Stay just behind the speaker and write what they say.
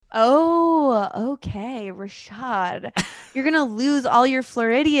Oh, okay, Rashad. You're gonna lose all your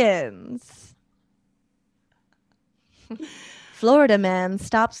Floridians. Florida man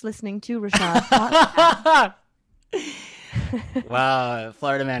stops listening to Rashad's podcast. Wow,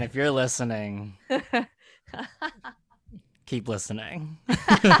 Florida man, if you're listening, keep listening.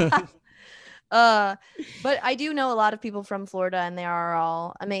 uh, but I do know a lot of people from Florida, and they are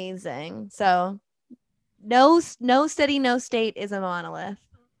all amazing. So no city, no state is a monolith.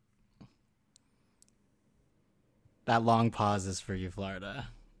 That long pause is for you, Florida.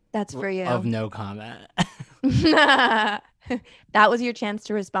 That's for Of you. no comment. That was your chance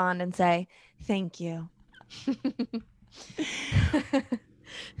to respond and say thank you.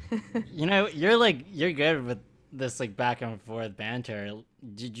 You're good with this like back and forth banter.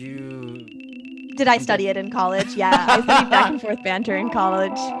 Did you Did I come to study it in college? Yeah, I studied back and forth banter in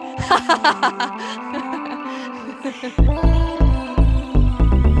college.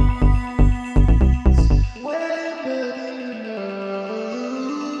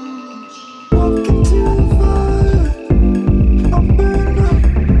 Walking to the fire, I'm burning up.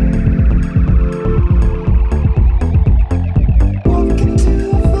 Walking to the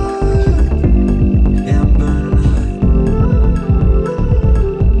fire, yeah, I'm burning up.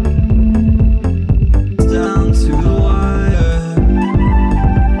 It's down to the wire.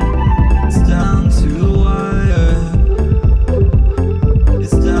 It's down to the wire.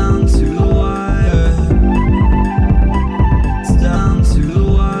 It's down to the wire. It's down to the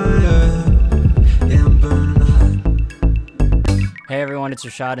wire. Yeah, I'm burning up. Hey everyone, it's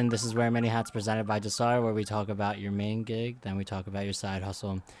Rashad, and this is Wear Many Hats presented by Jasar, where we talk about your main gig, then we talk about your side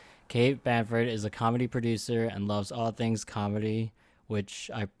hustle. Kate Bamford is a comedy producer and loves all things comedy, which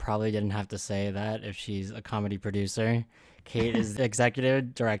I probably didn't have to say that if she's a comedy producer. Kate is the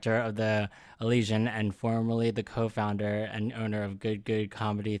executive director of the Elysian and formerly the co-founder and owner of Good Good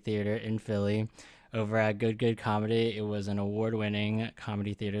Comedy Theater in Philly. Over at Good Good Comedy, it was an award-winning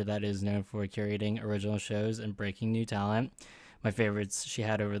comedy theater that is known for curating original shows and breaking new talent. My favorites she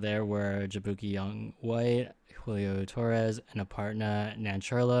had over there were Jabuki Young White, Julio Torres, and Aparna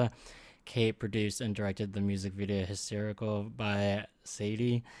Nancherla. Kate produced and directed the music video Hysterical by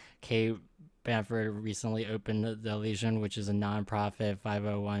Sadie. Kate Bamford recently opened The Elysian, which is a nonprofit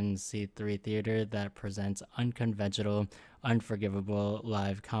 501c3 theater that presents unconventional, unforgivable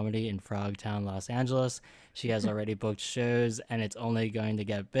live comedy in Frogtown, Los Angeles. She has already booked shows, and it's only going to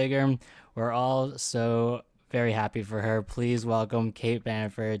get bigger. We're all so very happy for her. Please welcome Kate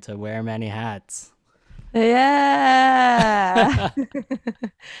Bamford to Wear Many Hats. Yeah.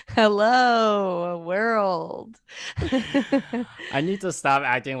 Hello, world. I need to stop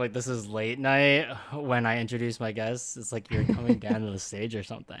acting like this is late night when I introduce my guests. It's like you're coming down to the stage or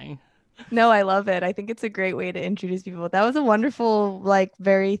something. No, I love it. I think it's a great way to introduce people. That was a wonderful, like,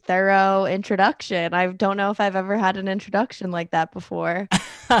 very thorough introduction. I don't know if I've ever had an introduction like that before.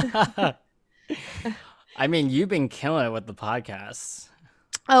 I mean, you've been killing it with the podcast,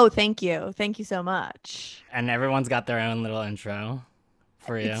 Oh, thank you. Thank you so much. and everyone's got their own little intro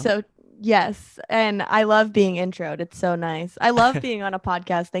for It's you. so, yes. And I love being introed. It's so nice. I love being on a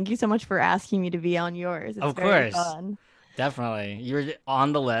podcast. Thank you so much for asking me to be on yours. It's Of very course, fun. definitely. You're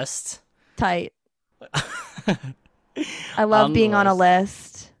on the list. Tight. I love On the being on a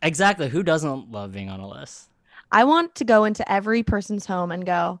list. list. Exactly. Who doesn't love being on a list? I want to go into every person's home and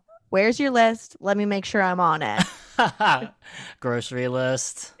go, where's your list? Let me make sure I'm on it. Grocery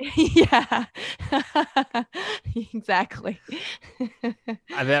list. Yeah. Exactly.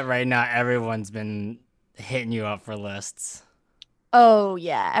 I bet right now everyone's been hitting you up for lists. Oh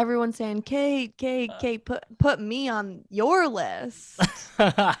yeah, everyone's saying, Kate, Kate, Kate, put me on your list.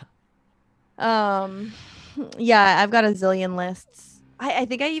 Um, yeah, I've got a zillion lists. I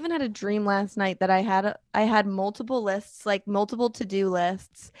think I even had a dream last night that I had multiple lists, like multiple to-do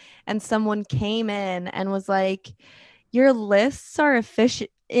lists, and someone came in and was like, "Your lists are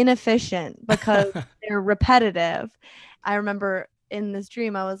inefficient because they're repetitive." I remember in this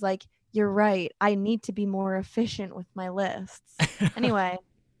dream, I was like, "You're right. I need to be more efficient with my lists." Anyway,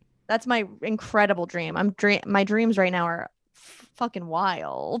 that's my incredible dream. My dreams right now are fucking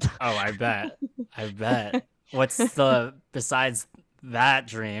wild. Oh, I bet. I bet. What's the besides that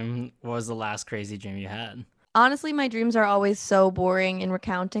dream? What was the last crazy dream you had? Honestly, my dreams are always so boring in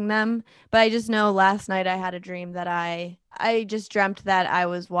recounting them, but I just know last night I had a dream that I just dreamt that I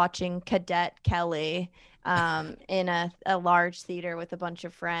was watching Cadet Kelly in a large theater with a bunch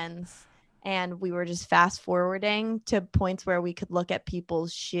of friends, and we were just fast forwarding to points where we could look at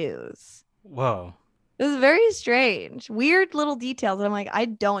people's shoes. Whoa. It was very strange, weird little details. And I'm like, I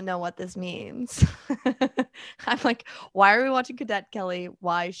don't know what this means. I'm like, why are we watching Cadet Kelly?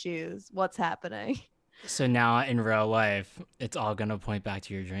 Why shoes? What's happening? So now in real life, it's all gonna point back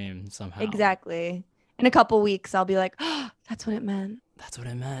to your dream somehow. Exactly. In a couple weeks, I'll be like, oh, that's what it meant. That's what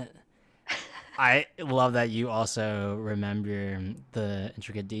I meant. I love that you also remember the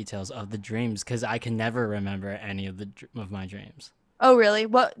intricate details of the dreams because I can never remember any of of my dreams. Oh, really?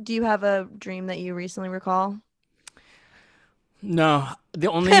 What do you have a dream that you recently recall? No, the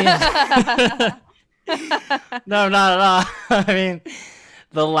only no, not at all. I mean,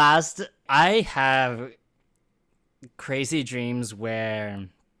 the last I have crazy dreams where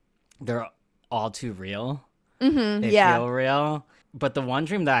they're all too real. Mm-hmm. They Yeah. feel real. But the one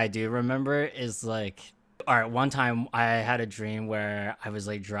dream that I do remember is like, all right, one time I had a dream where I was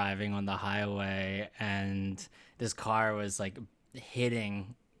like driving on the highway and this car was like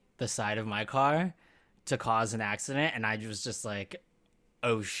hitting the side of my car to cause an accident. And I was just like,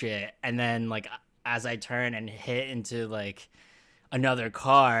 oh shit. And then like as I turned and hit into like another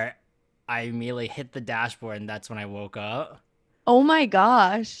car, I immediately hit the dashboard and that's when I woke up. Oh my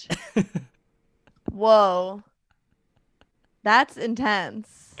gosh. Whoa. That's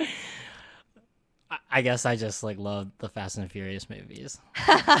intense. I guess I just like love the Fast and Furious movies.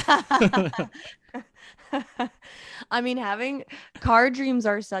 I mean, having car dreams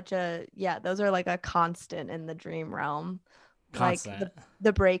are such a, yeah, those are like a constant in the dream realm. Like Constant.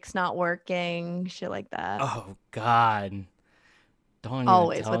 the brakes not working, shit like that. Oh God. Don't even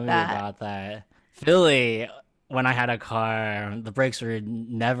Always tell with me that. about that. Philly, when I had a car, the brakes were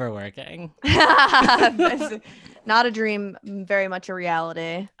never working. It's not a dream, very much a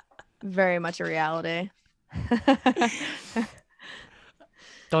reality. Very much a reality.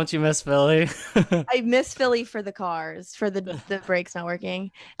 Don't you miss Philly? I miss Philly for the cars, for the brakes not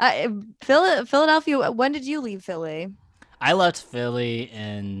working. Philadelphia, when did you leave Philly? I left Philly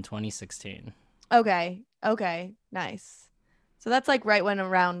in 2016. Okay. Okay. Nice. So that's like right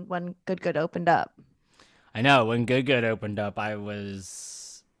around when Good Good opened up. I know when Good Good opened up, I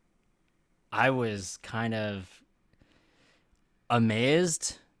was kind of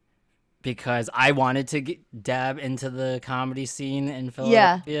amazed because I wanted to dab into the comedy scene in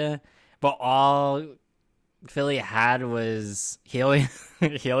Philadelphia, but all Philly had was helium.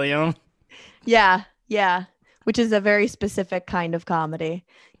 Helium. Yeah. Yeah. Which is a very specific kind of comedy.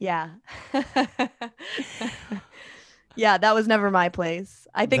 Yeah. Yeah, that was never my place.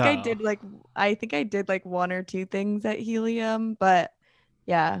 I think I No. did like one or two things at Helium, but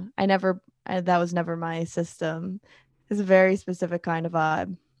yeah, that was never my system. It's a very specific kind of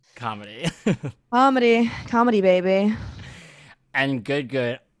vibe. Comedy. Comedy baby. And Good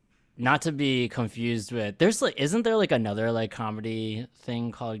Good, not to be confused with, there's like, isn't there like another like comedy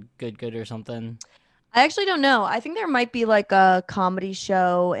thing called Good Good or something? I actually don't know. I think there might be like a comedy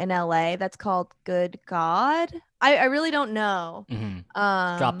show in LA that's called Good God. I really don't know.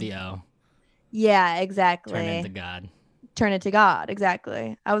 Drop the O, Yeah, turn exactly. into God. Turn it to God.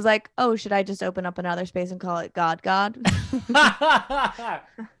 Exactly. I was like, oh, should I just open up another space and call it God God?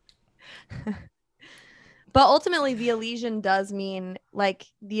 But ultimately, the Elysian does mean like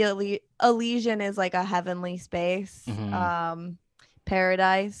Elysian is like a heavenly space, Mhm.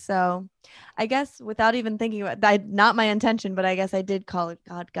 paradise. So I guess without even thinking about that, not my intention, but I guess I did call it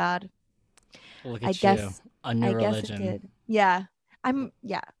God God. Look I at you, guess a new I guess it religion. did. Yeah.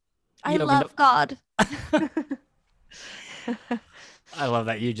 Yeah. I You opened love up, God. I love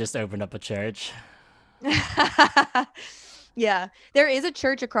that you just opened up a church. Yeah, there is a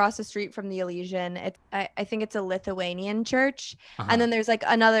church across the street from the Elysian. I think it's a Lithuanian church. And Uh-huh. then there's like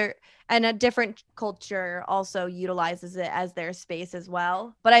another, and a different culture also utilizes it as their space as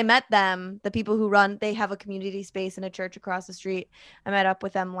well. But I met them, the people who they have a community space in a church across the street. I met up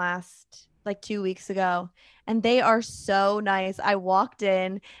with them like 2 weeks ago, and they are so nice. I walked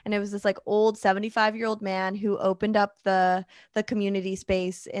in and it was this like old 75-year-old man who opened up the community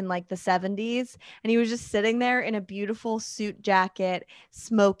space in like the 70s, and he was just sitting there in a beautiful suit jacket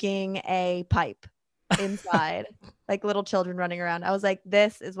smoking a pipe inside, like little children running around. I was like,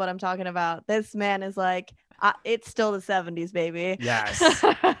 this is what I'm talking about. This man is like, it's still the 70s, baby. Yes.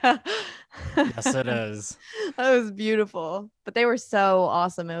 Yes, it is. That was beautiful. But they were so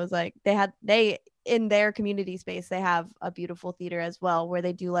awesome. It was like they in their community space, they have a beautiful theater as well where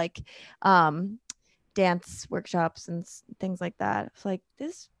they do like dance workshops and things like that. It's like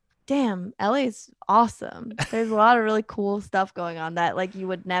this damn, LA's awesome. There's a lot of really cool stuff going on that like you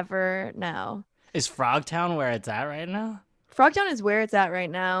would never know. Is Frogtown where it's at right now? Frogtown is where it's at right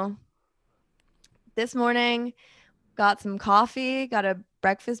now. This morning, got some coffee, got a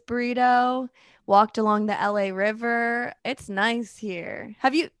breakfast burrito, walked along the LA River. It's nice here.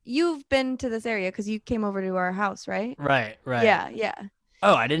 You've been to this area because you came over to our house, right? Right, right. Yeah, yeah.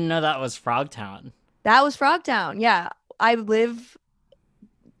 Oh, I didn't know that was Frogtown. That was Frogtown. Yeah. I live,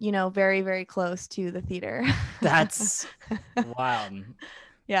 very, very close to the theater. That's wild.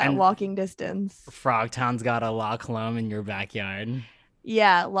 Yeah, And walking distance. Frogtown's got a La Colombe in your backyard.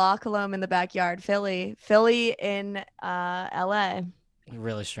 Yeah, La Colombe in the backyard. Philly in LA.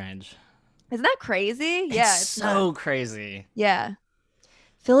 Really strange. Isn't that crazy? Yeah, It's it's so nuts. crazy. Yeah.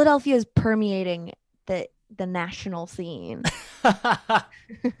 Philadelphia is permeating the national scene.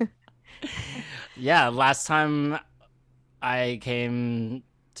 Yeah, last time I came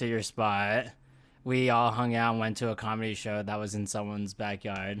to your spot, we all hung out and went to a comedy show that was in someone's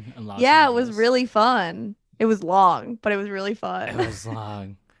backyard in Los Yeah, it was Angeles. really fun. It was long, but it was really It fun. was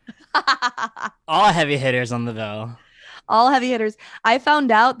long. All heavy hitters on the bill. All heavy hitters. I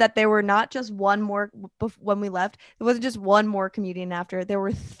found out that there were not just one more when we left. It wasn't just one more comedian after. There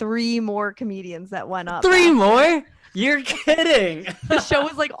were 3 more comedians that went up. 3 after. more? You're kidding. The show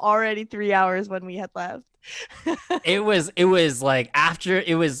was like already 3 hours when we had left. It was like after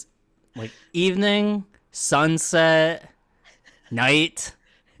it was like evening, sunset, night,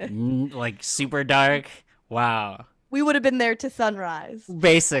 like super dark. Wow. We would have been there to sunrise.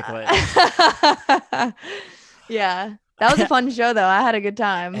 Basically. Yeah. That was a fun show though. I had a good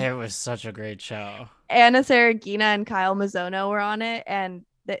time. It was such a great show. Anna Saragina and Kyle Mizzono were on it, and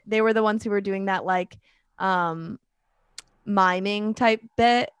they were the ones who were doing that like miming type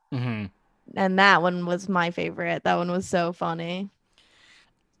bit. Hmm. And that one was my favorite. That one was so funny.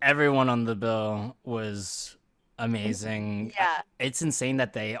 Everyone on the bill was amazing. Yeah. It's insane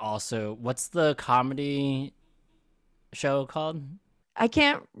that they also, what's the comedy show called? I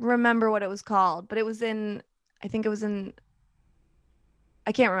can't remember what it was called, but I think it was in,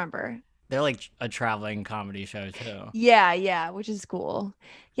 I can't remember. They're like a traveling comedy show too. Yeah, which is cool.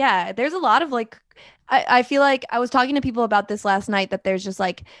 Yeah, there's a lot of like, I feel like I was talking to people about this last night, that there's just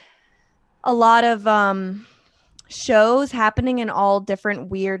like a lot of shows happening in all different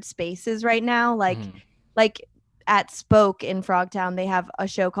weird spaces right now. Like Mhm. like at Spoke in Frogtown, they have a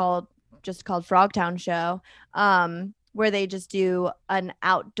show called Frogtown Show, where they just do an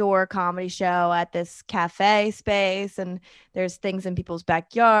outdoor comedy show at this cafe space, and there's things in people's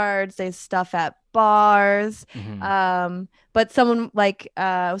backyards, there's stuff at bars. But someone like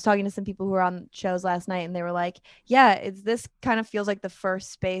I was talking to some people who were on shows last night, and they were like, yeah, this kind of feels like the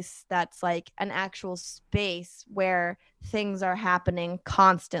first space that's like an actual space where things are happening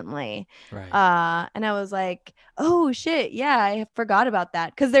constantly. Right. And I was like, oh shit, yeah, I forgot about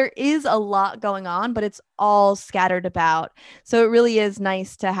that, because there is a lot going on, but it's all scattered about. So it really is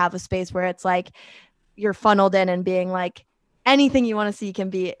nice to have a space where it's like you're funneled in, and being like, anything you want to see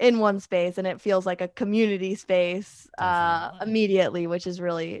can be in one space, and it feels like a community space Definitely. immediately, which is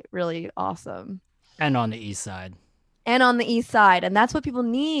really, really awesome. And on the east side. And on the east side, and that's what people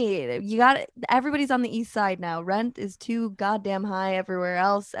need. Everybody's on the east side now. Rent is too goddamn high everywhere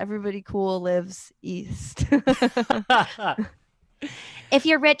else. Everybody cool lives east. If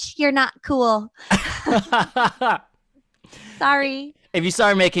you're rich, you're not cool. Sorry. If you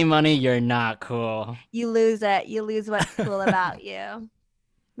start making money, you're not cool. You lose it. You lose what's cool about you.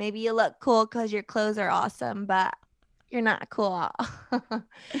 Maybe you look cool because your clothes are awesome, but you're not cool.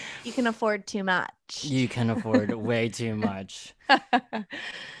 You can afford too much. You can afford way too much.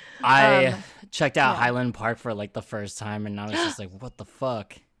 I checked out yeah. Highland Park for like the first time, and I was just like, what the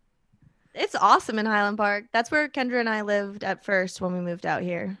fuck? It's awesome in Highland Park. That's where Kendra and I lived at first when we moved out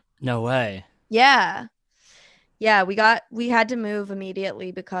here. No way. Yeah. Yeah, we had to move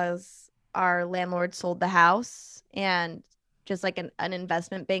immediately because our landlord sold the house, and just like an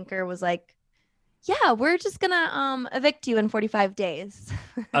investment banker was like, yeah, we're just gonna evict you in 45 days.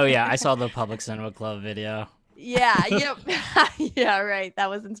 Oh yeah, I saw the Public Cinema Club video. Yeah, yep. Yeah, right.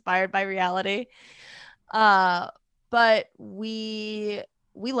 That was inspired by reality. But we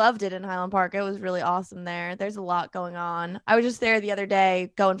loved it in Highland Park. It was really awesome there. There's a lot going on. I was just there the other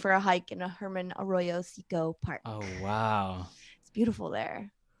day going for a hike in a Herman Arroyo Seco Park. Oh wow. It's beautiful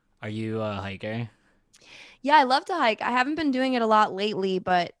there. Are you a hiker? Yeah, I love to hike. I haven't been doing it a lot lately,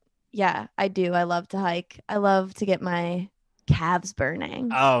 but yeah, I do. I love to hike. I love to get my calves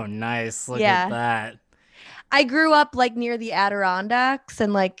burning. Oh nice. Look Yeah. at that. I grew up like near the Adirondacks,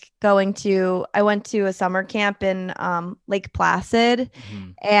 and like I went to a summer camp in Lake Placid.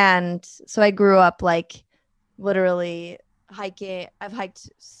 Mhm. And so I grew up like literally hiking. I've hiked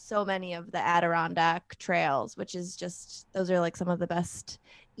so many of the Adirondack trails, which is just, those are like some of the best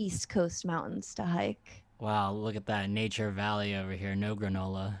East Coast mountains to hike. Wow, look at that. Nature Valley over here. No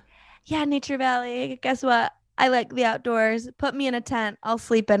granola. Yeah, Nature Valley. Guess what? I like the outdoors. Put me in a tent. I'll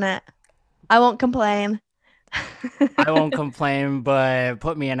sleep in it. I won't complain. I won't complain, but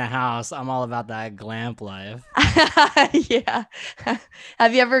put me in a house. I'm all about that glamp life. Yeah.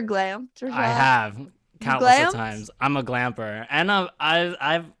 Have you ever glamped, I Rashad? have You countless of glamped? times. I'm a glamper, and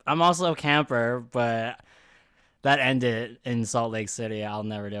I'm also a camper, but that ended in Salt Lake City. I'll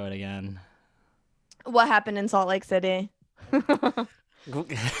never do it again. What happened in Salt Lake City?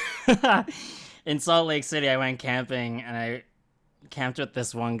 In Salt Lake City, I went camping and I camped with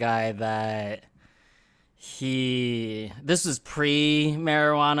this one guy that this was pre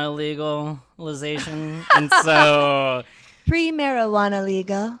marijuana legalization. And so, Pre-marijuana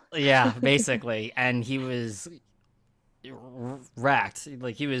legal. yeah, basically. And he was racked.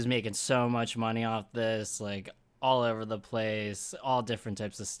 Like, he was making so much money off this, like, all over the place, all different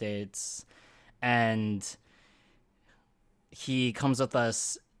types of states. And he comes with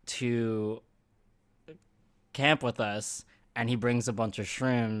us to camp with us, and he brings a bunch of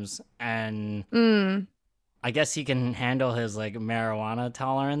shrooms, and Mm. I guess he can handle his like marijuana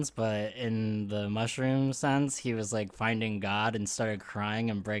tolerance, but in the mushroom sense, he was like finding God and started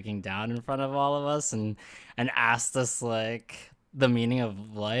crying and breaking down in front of all of us, and asked us like the meaning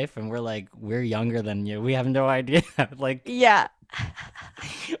of life, and we're younger than you, we have no idea. Like, Yeah.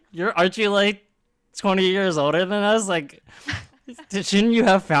 aren't you like 20 years older than us? Like, shouldn't you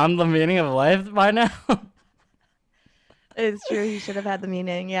have found the meaning of life by now? It's true. He should have had the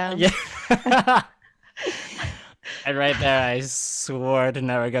meaning. Yeah. Yeah. And right there, I swore to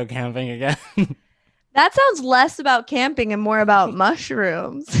never go camping again. That sounds less about camping and more about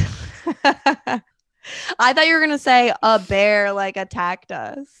mushrooms. I thought you were going to say a bear like attacked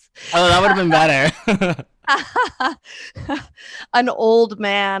us. Oh, that would have been better. An old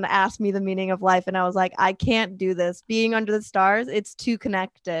man asked me the meaning of life, and I was like, I can't do this. Being under the stars, it's too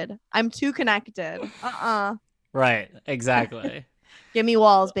connected. I'm too connected. Right, exactly. Give me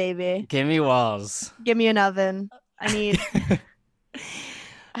walls, baby. Give me walls. Give me an oven. I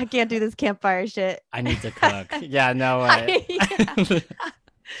can't do this campfire shit. I need to cook. Yeah, no way.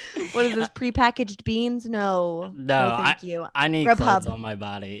 What is this? Prepackaged beans? No. No, Thank you. I need Grubhub. clothes on my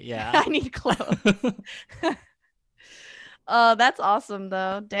body. Yeah. I need clothes. Oh, that's awesome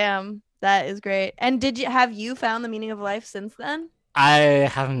though. Damn. That is great. And have you found the meaning of life since then? I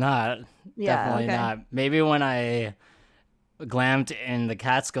have not. Yeah, Definitely okay. not. Maybe when I glammed in the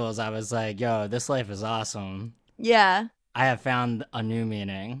Catskills, I was like, yo, this life is awesome. Yeah, I have found a new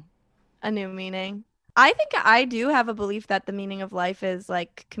meaning. a new meaning. I think I do have a belief that the meaning of life is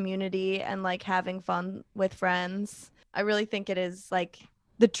like community and like having fun with friends. I really think it is like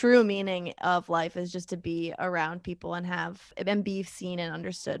the true meaning of life is just to be around people and be seen and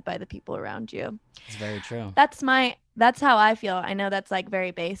understood by the people around you. It's very true. That's how I feel. I know that's like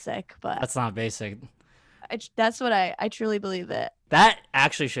very basic, but That's not basic. that's what I truly believe it. That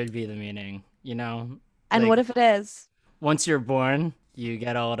actually should be the meaning, you know? And Like, what if it is? once you're born, you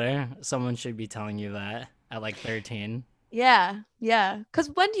get older, someone should be telling you that at like 13. Yeah, yeah. Because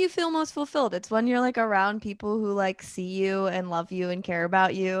when do you feel most fulfilled? It's when you're like around people who like see you and love you and care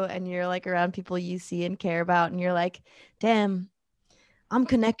about you, and you're like around people you see and care about, and you're like, damn, I'm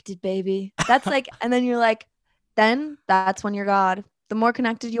connected, baby. That's like, and then you're like, then that's when you're God. The more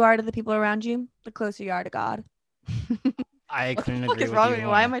connected you are to the people around you, the closer you are to God. I What the couldn't fuck agree is with wrong you with me?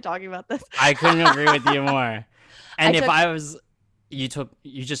 more. Why am I talking about this? I couldn't agree with you more. And if took- I was, you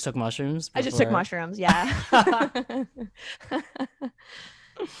just took mushrooms I just took before? mushrooms. Yeah.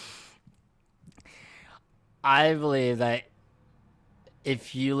 I believe that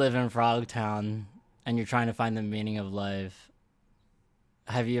if you live in Frogtown and you're trying to find the meaning of life,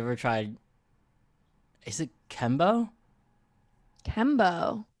 have you ever tried? Is it Kembo?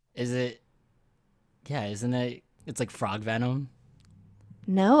 Kembo. Is it? Yeah, isn't it? It's like frog venom.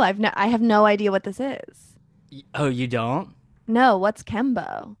 No, I have no idea what this is. Oh, you don't? No, what's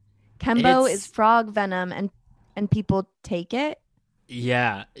Kembo? Kembo is It's- frog venom and people take it.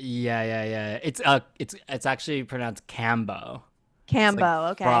 Yeah. It's actually pronounced Cambo. It's like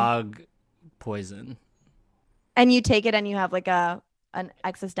Cambo, okay. frog poison. And you take it and you have like an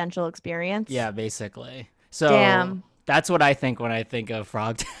existential experience. Yeah, basically. So Damn. that's what I think when I think of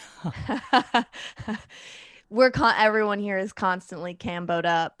Frogtown. Everyone here is constantly camboed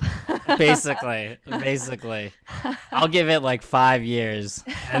up. Basically. I'll give it like 5 years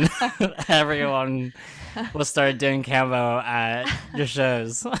and everyone will start doing Cambo at your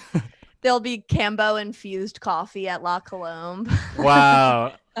shows. There'll be Cambo infused coffee at La Colombe.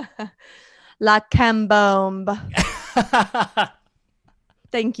 Wow. La Cambombe.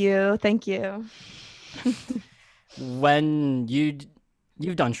 Thank you. When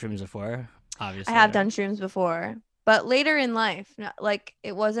You've done shrooms before, I obviously, have right? done shrooms before, but later in life, like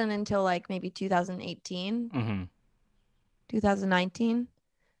it wasn't until like maybe 2018, Mm-hmm. 2019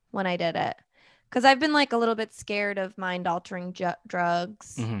 when I did it. Because I've been like a little bit scared of mind altering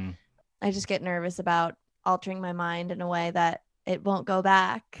drugs. Mm-hmm. I just get nervous about altering my mind in a way that it won't go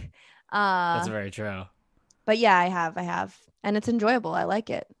back. That's Uh, very true. but yeah, I have, and it's enjoyable. I like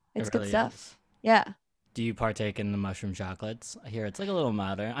it. It's It good really stuff. is. Yeah. Do you partake in the mushroom chocolates? I hear it's like a little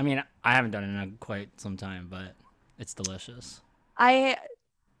milder. I mean, I haven't done it in quite some time, but it's delicious. I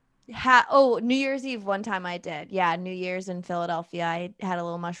New Year's Eve one time I did. Yeah, New Year's in Philadelphia. I had a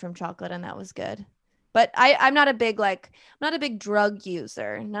little mushroom chocolate and that was good. But I'm not a big I'm not a big drug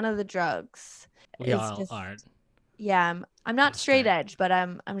user. None of the drugs. We It's all just are yeah, I'm not straight straight. edge, but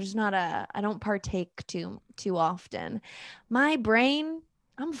I'm just not a I don't partake too often. My brain,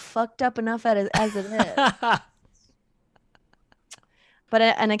 I'm fucked up enough as it is. But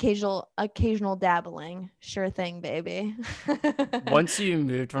an occasional dabbling, sure thing, baby. Once you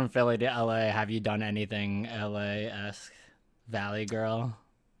moved from Philly to LA, have you done anything LA-esque? Valley girl?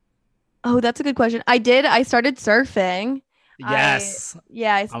 Oh, that's a good question. I did. I started surfing. I Yes,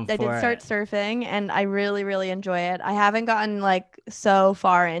 yeah, I'm I did for start it. surfing and I really really enjoy it. I haven't gotten like so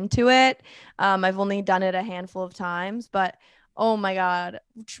far into it. I've only done it a handful of times, but oh my God.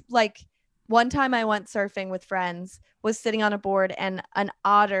 Like one time I went surfing with friends, was sitting on a board and an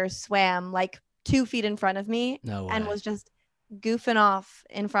otter swam like 2 feet in front of me No and way. was just goofing off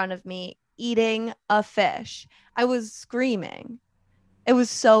in front of me, eating a fish. I was screaming. It was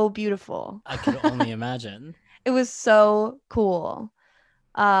so beautiful. I could only imagine. It was so cool.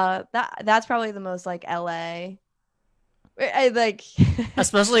 That's probably the most like LA. I like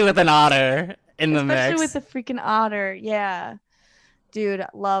Especially with an otter in the especially with mix. the freaking otter. Yeah. Dude,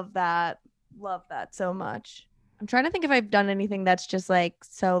 love that. Love that so much. I'm trying to think if I've done anything that's just like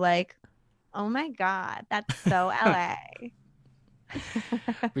so like, oh my God, that's so LA.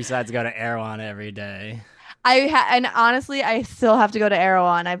 Besides go to Erewhon every day. And honestly, I still have to go to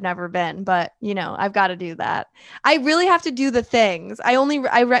Erewhon. I've never been, but you know, I've got to do that. I really have to do the things.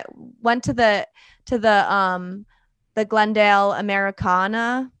 Went to the Glendale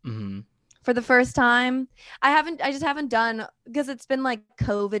Americana Hmm. for the first time. I just haven't done because it's been like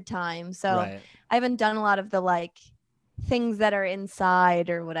COVID time, so Right. I haven't done a lot of the like things that are inside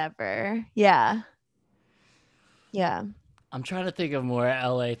or whatever. Yeah. Yeah. I'm trying to think of more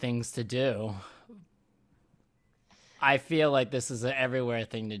LA things to do. I feel like this is an everywhere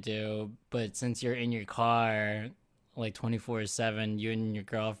thing to do, but since you're in your car like 24/7, you and your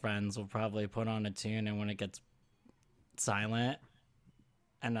girlfriends will probably put on a tune, and when it gets silent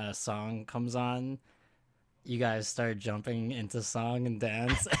and a song comes on, you guys start jumping into song and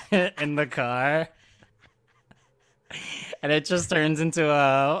dance in the car, and it just turns into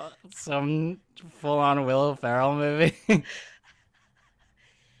a some full-on Will Ferrell movie.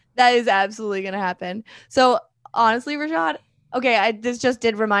 That is absolutely gonna happen. So honestly, Rashad, okay, this just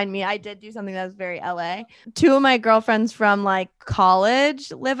did remind me. I did do something that was very LA. Two of my girlfriends from like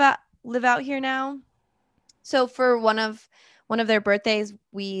college live out here now. So for one of their birthdays,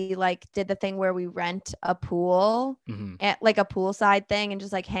 we like did the thing where we rent a pool Hmm. at like a poolside thing and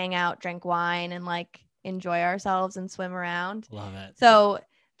just like hang out, drink wine, and like enjoy ourselves and swim around. Love it. So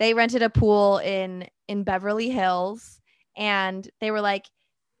they rented a pool in Beverly Hills, and they were like,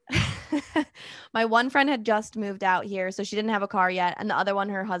 my one friend had just moved out here, so she didn't have a car yet, and the other one,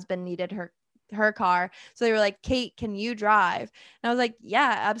 her husband needed her car. So they were like, Kate, can you drive? And I was like,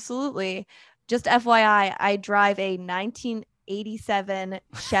 yeah, absolutely. Just FYI, I drive a 1987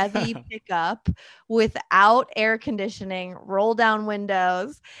 Chevy pickup without air conditioning, roll down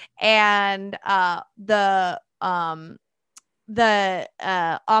windows, and the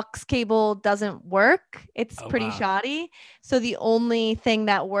aux cable doesn't work. It's Oh pretty wow. shoddy. So the only thing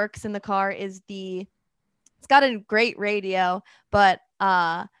that works in the car is it's got a great radio, but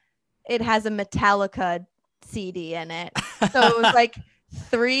it has a Metallica CD in it. So it was like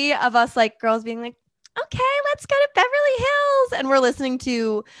three of us like girls being like, okay, let's go to Beverly Hills. And we're listening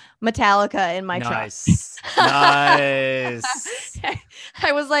to Metallica in my truck. Nice. Nice.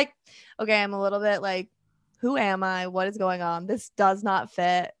 I was like, okay, I'm a little bit like, who am I? What is going on? This does not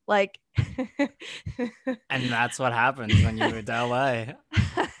fit. Like, And that's what happens when you move to LA.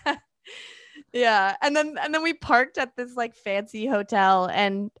 yeah. And then we parked at this like fancy hotel,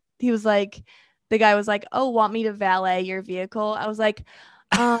 and he was like, the guy was like, oh, want me to valet your vehicle? I was like,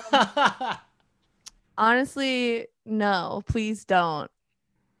 um, honestly, no, please don't.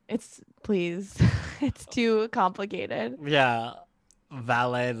 Please, it's too complicated. Yeah.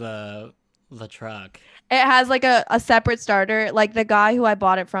 Valet the The truck. It has like a separate starter. Like the guy who I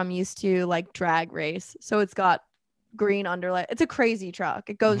bought it from used to like drag race. So it's got green underlay. It's a crazy truck.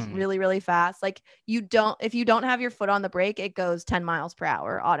 It goes Mhm. really, really fast. Like if you don't have your foot on the brake, it goes 10 miles per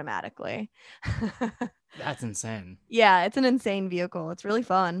hour automatically. That's insane. Yeah, it's an insane vehicle. It's really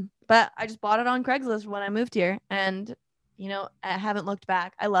fun. But I just bought it on Craigslist when I moved here and I haven't looked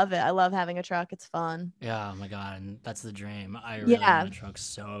back. I love it. I love having a truck. It's fun. Yeah, oh my god, that's the dream. I really Yeah. want a truck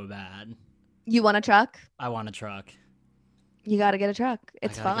so bad. You want a truck? I want a truck. You got to get a truck.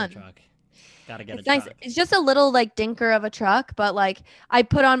 It's I gotta fun. get a truck. Gotta get It's a nice. truck. It's just a little like dinker of a truck, but like I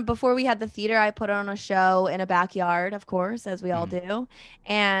put on before we had the theater, I put on a show in a backyard, of course, as we all do.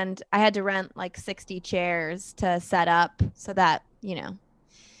 And I had to rent like 60 chairs to set up so that,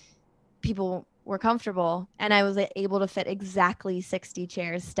 people were comfortable. And I was able to fit exactly 60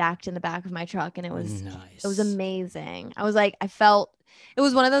 chairs stacked in the back of my truck. And it was Nice. amazing. I was like, it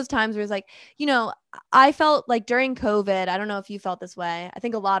was one of those times where it's like, I felt like during COVID, I don't know if you felt this way. I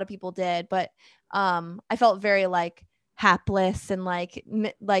think a lot of people did, but I felt very like hapless and like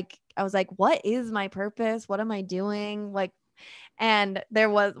I was like, what is my purpose? What am I doing? Like, and there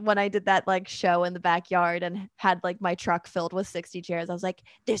was when I did that like show in the backyard and had like my truck filled with 60 chairs, I was like,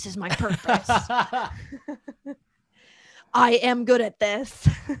 this is my purpose. I am good at this.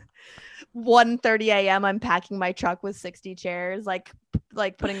 1:30 a.m. I'm packing my truck with 60 chairs, like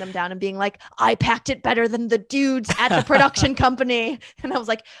putting them down and being like, I packed it better than the dudes at the production company. And I was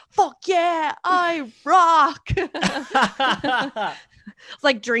like, fuck yeah, I rock. It's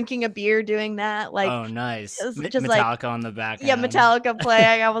like drinking a beer doing that. Like, oh, nice. it was just Metallica like, on the back. yeah, Metallica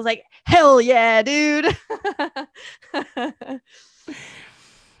playing. I was like, hell yeah, dude.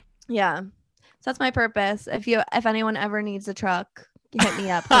 Yeah. So that's my purpose. If anyone ever needs a truck, hit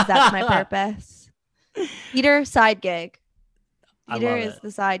me up because that's my purpose. Heater, side gig. Heater is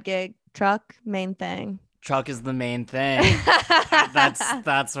the side gig. Truck, main thing. Truck is the main thing.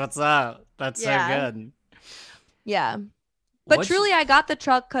 That's what's up. That's so good. Yeah. But truly, I got the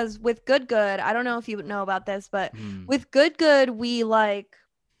truck because with Good, I don't know if you know about this, but with Good, we like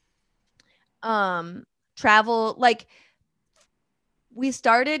travel, like we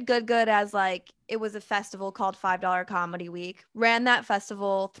started Good as like it was a festival called $5 Comedy Week. Ran that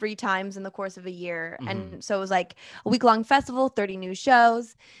festival 3 times in the course of a year. And so it was like a week-long festival, 30 new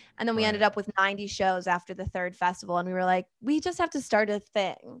shows. And then we ended up with 90 shows after the 3rd festival. And we were like, we just have to start a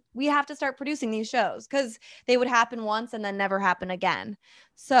thing. We have to start producing these shows because they would happen once and then never happen again.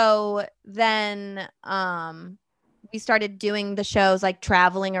 So then we started doing the shows like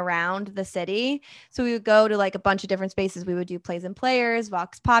traveling around the city. So we would go to like a bunch of different spaces. We would do Plays and Players,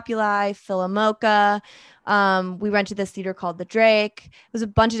 Vox Populi, Philomoka. We rented this theater called The Drake. It was a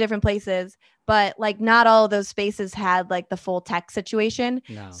bunch of different places, but like not all of those spaces had like the full tech situation.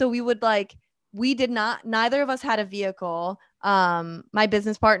 No. So we would like, neither of us had a vehicle. My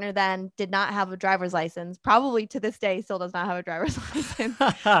business partner then did not have a driver's license, probably to this day still does not have a driver's license.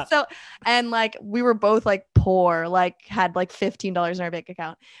 So, and like we were both like poor, like had like $15 in our bank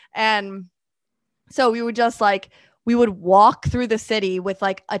account. And so we would just like, we would walk through the city with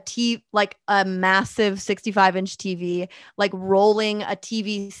like a massive 65-inch TV, like rolling a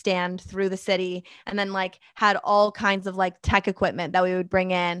TV stand through the city, and then like had all kinds of like tech equipment that we would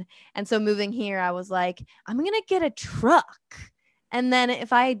bring in. And so moving here, I was like, I'm going to get a truck. And then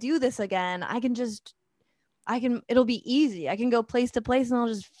if I do this again, it'll be easy. I can go place to place and I'll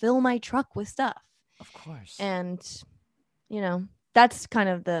just fill my truck with stuff. Of course. And, that's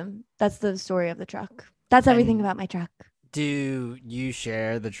the story of the truck. That's everything about my truck. Do you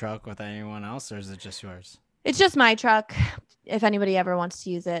share the truck with anyone else, or is it just yours? It's just my truck. If anybody ever wants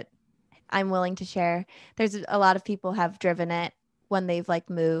to use it, I'm willing to share. There's a lot of people have driven it when they've like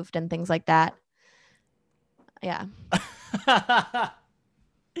moved and things like that. Yeah.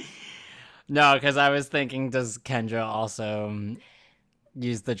 No, because I was thinking, does Kendra also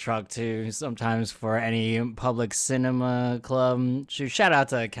use the truck too sometimes for any public cinema club? Shout out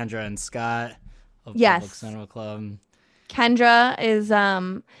to Kendra and Scott of Public Cinema Club. Kendra is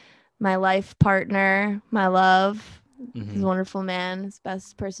my life partner, my love. He's a wonderful man. He's the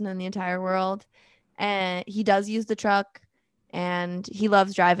best person in the entire world. And he does use the truck and he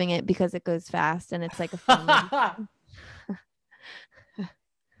loves driving it because it goes fast and it's like a fun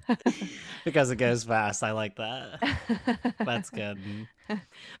because it goes fast. I like that. That's good.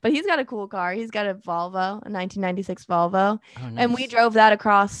 But he's got a cool car. He's got a Volvo, a 1996 Volvo. Oh, nice. And we drove that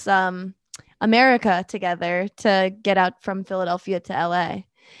across America together to get out from Philadelphia to LA.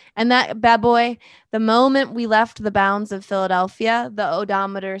 And that bad boy, the moment we left the bounds of Philadelphia, the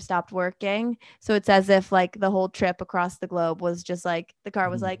odometer stopped working. So it's as if like the whole trip across the globe was just like, the car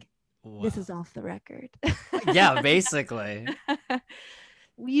was like, This is off the record. Yeah, basically.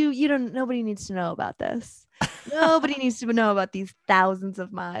 You don't, nobody needs to know about this. Nobody needs to know about these thousands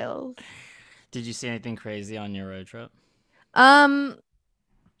of miles. Did you see anything crazy on your road trip? Um,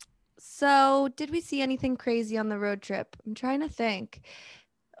 so did we see anything crazy on the road trip? I'm trying to think.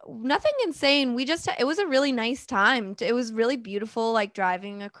 Nothing insane. It was a really nice time. It was really beautiful, like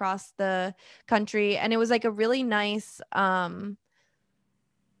driving across the country, and it was like a really nice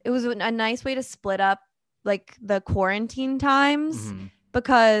it was a nice way to split up like the quarantine times Mhm.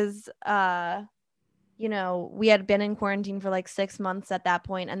 because we had been in quarantine for like 6 months at that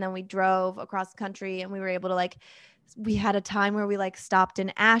point, and then we drove across the country and we were able to like we had a time where we like stopped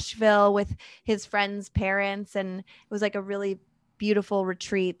in Asheville with his friend's parents, and it was like a really beautiful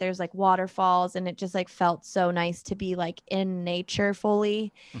retreat. There's like waterfalls, and it just like felt so nice to be like in nature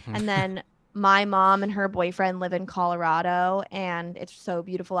fully. Mhm. And then my mom and her boyfriend live in Colorado, and it's so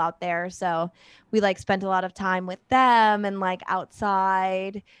beautiful out there. So we like spent a lot of time with them and like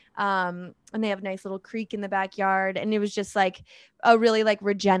outside. And they have a nice little creek in the backyard, and it was just like a really like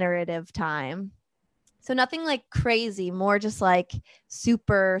regenerative time. So nothing like crazy, more just like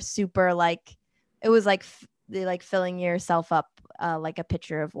super, super like it was like like filling yourself up like a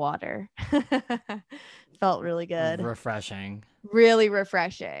pitcher of water. Felt really good. Refreshing. Really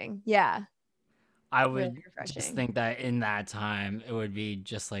refreshing. Yeah. I Really would just refreshing. think that in that time it would be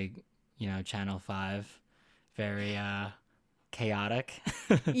just like, Channel 5, very chaotic.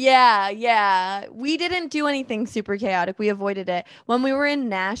 Yeah. We didn't do anything super chaotic. We avoided it. When we were in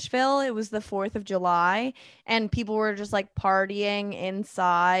Nashville, it was the 4th of July, and people were just like partying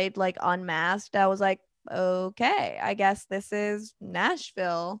inside, like unmasked. I was like, okay, I guess this is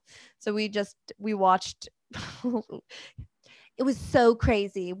Nashville. So we watched. It was so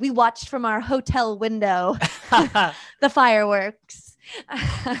crazy. We watched from our hotel window the fireworks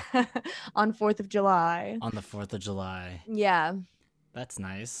on 4th of July. On the 4th of July. Yeah. That's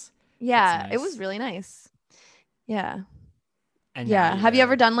nice. Yeah, That's it was nice. really nice. Yeah. And now Yeah. Have you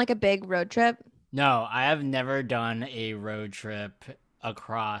ever you're- done like a big road trip? No, I have never done a road trip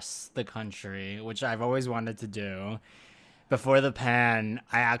across the country, which I've always wanted to do. Before the pan,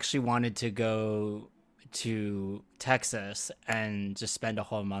 I actually wanted to go to Texas and just spend a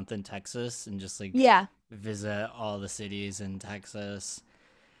whole month in Texas and just like Yeah. visit all the cities in Texas.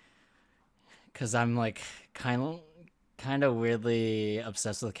 Cause I'm like kind of weirdly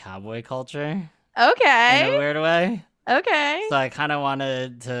obsessed with cowboy culture in a Okay. weird way. Okay. So I kind of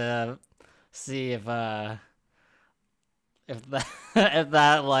wanted to see if that if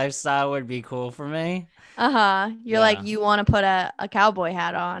that lifestyle would be cool for me. Uh-huh. You're Yeah. like, you want to put a cowboy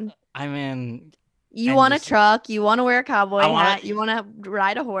hat on. I mean, You And want a just- truck. You want to wear a cowboy I wanna- hat. You want to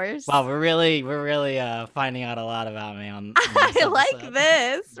ride a horse. wow, we're really finding out a lot about me on this I like episode.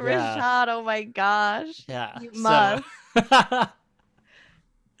 this. Yeah. Rashad, oh my gosh. Yeah. You so- must.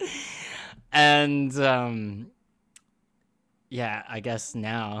 And yeah, I guess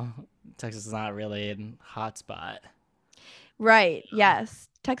now Texas is not really a hot spot. Right. Yes.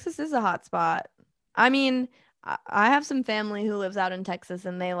 Texas is a hot spot. I mean, I have some family who lives out in Texas,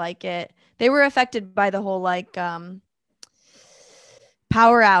 and they like it. They were affected by the whole like power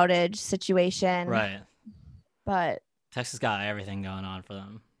outage situation. Right. But Texas got everything going on for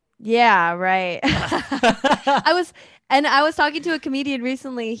them. yeah, right. I was talking to a comedian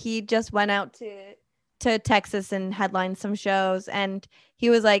recently. He just went out to Texas and headlined some shows, and he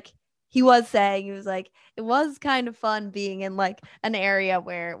was like it was kind of fun being in like an area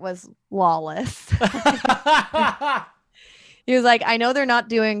where it was lawless. He was like, I know they're not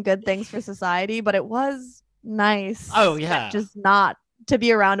doing good things for society, but it was nice. Oh, yeah. Just not to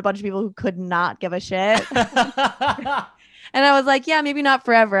be around a bunch of people who could not give a shit. And I was like, yeah, maybe not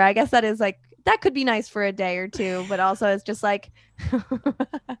forever. I guess that is like, that could be nice for a day or two, but also it's just like,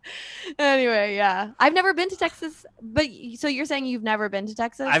 anyway, yeah. I've never been to Texas, but so you're saying you've never been to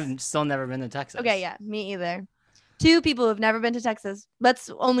Texas? I've still never been to Texas. Okay, yeah, me either. Two people who've never been to Texas. Let's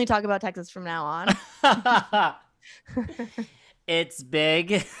only talk about Texas from now on. It's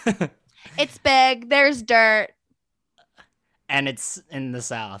big It's big. There's dirt. and it's in the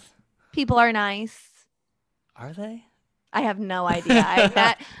South. People are nice. Are they? I have no idea.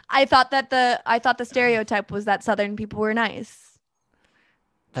 I thought the stereotype was that Southern people were nice.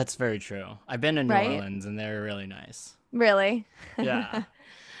 That's very true. I've been to New Right? Orleans and they're really nice. Really? Yeah.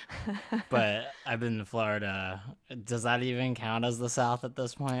 But I've been to Florida. Does that even count as the South at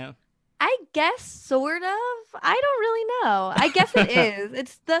this point? I guess sort of. I don't really know. I guess it is.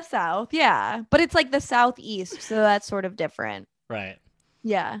 It's the South, yeah. But it's like the Southeast, so that's sort of different. Right.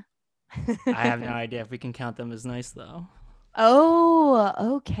 Yeah. I have no idea if we can count them as nice though. Oh,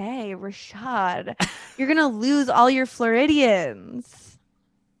 okay, Rashad. You're gonna lose all your Floridians.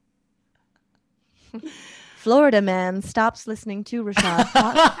 Florida man stops listening to Rashad's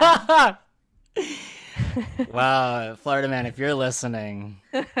podcast. Wow, Florida man, if you're listening,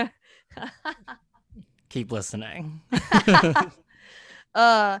 keep listening.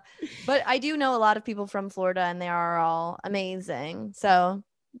 uh, but I do know a lot of people from Florida, and they are all amazing. So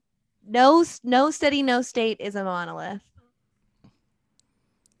no city, no state is a monolith.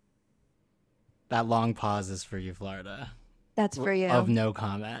 That long pause is for you, Florida. That's for you. Of no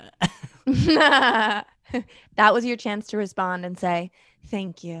comment. That was your chance to respond and say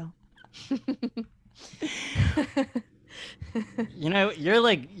thank you. You know,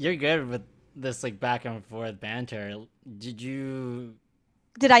 you're good with this like back and forth banter. Did you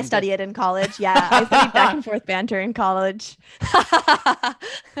Did I study it in college? Yeah, I studied back and forth banter in college.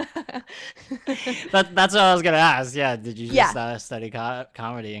 That's what I was gonna ask. Yeah, did you Yeah. just study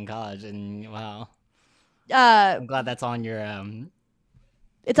comedy in college? And wow, Uh, I'm glad that's on your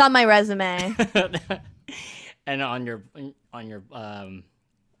it's on my resume. and on your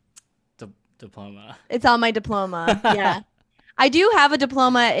diploma. It's on my diploma. Yeah. I do have a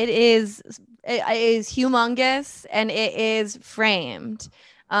diploma. It is humongous and it is framed.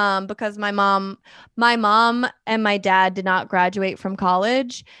 Because my mom and my dad did not graduate from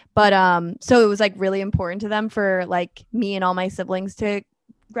college, but so it was like really important to them for like me and all my siblings to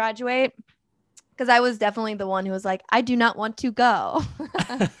graduate. Because I was definitely the one who was like, I do not want to go.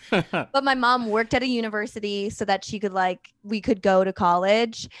 But my mom worked at a university so that we could go to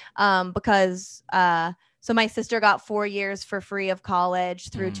college. Because so my sister got 4 years for free of college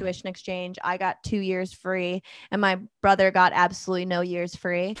through tuition exchange. I got 2 years free, and my brother got absolutely no years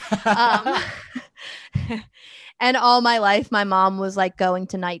free. And all my life, my mom was like going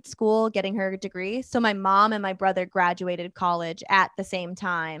to night school, getting her degree. So my mom and my brother graduated college at the same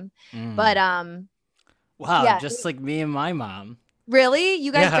time. But wow, yeah. just like me and my mom. Really?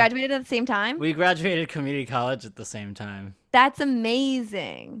 You guys Yeah. graduated at the same time? We graduated community college at the same time. That's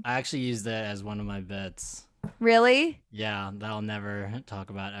amazing. I actually used that as one of my bits. Really? Yeah, that I'll never talk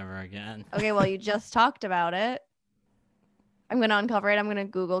about ever again. Okay, well, you just talked about it. I'm going to uncover it. I'm going to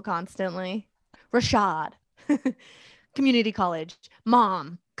Google constantly. Rashad. Community college.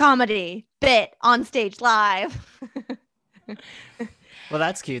 Mom. Comedy. Bit. On stage. Live. Well,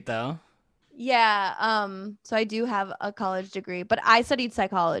 that's cute though. Yeah. So I do have a college degree, but I studied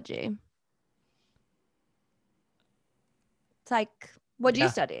psychology. What'd you Yeah.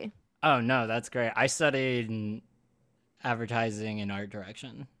 study? Oh no, that's great. I studied advertising and art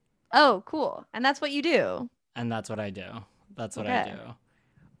direction, Oh, cool. And that's what you do. and that's what I do. That's what Okay. I do.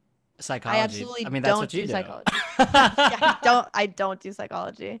 Psychology. I absolutely mean, that's don't what you do do. psychology. Yeah, I don't do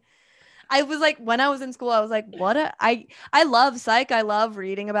psychology. I was like, when I was in school, I was like, I love psych. I love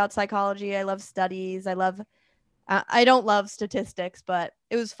reading about psychology. I love studies. I don't love statistics, but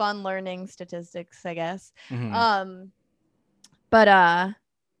it was fun learning statistics, I guess. Mhm. But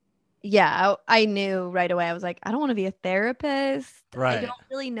yeah, I knew right away. I was like, I don't want to be a therapist. I Right. don't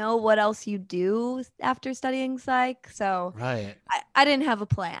really know what else you do after studying psych. So Right. I didn't have a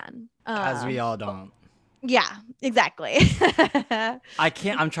plan. As we all don't. Yeah, exactly. I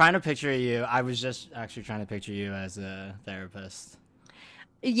can't. I'm trying to picture you. I was just actually trying to picture you as a therapist.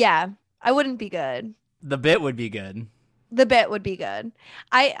 Yeah, I wouldn't be good. The bit would be good. The bit would be good.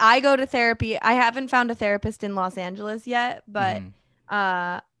 I go to therapy. I haven't found a therapist in Los Angeles yet, but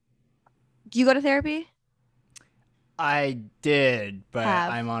Mhm. do you go to therapy? I did, but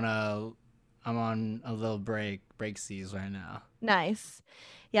Have. I'm on a little break seas right now. Nice.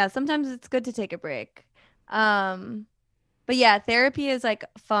 Yeah, sometimes it's good to take a break. But yeah, therapy is like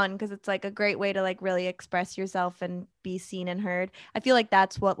fun because it's like a great way to like really express yourself and be seen and heard. I feel like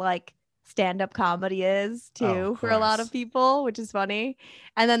that's what like stand-up comedy is Oh, too of for a lot of course. people, which is funny.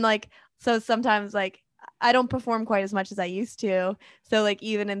 And then like so sometimes like I don't perform quite as much as I used to. So like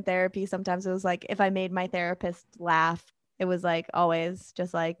even in therapy, sometimes it was like if I made my therapist laugh, it was like always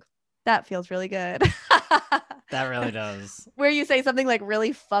just like that feels really good. That really does. Where you say something like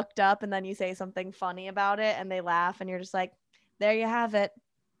really fucked up and then you say something funny about it and they laugh and you're just like, there you have it.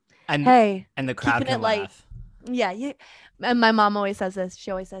 And Hey, and the crowd keeping can it light. laugh. Yeah, and my mom always says this. She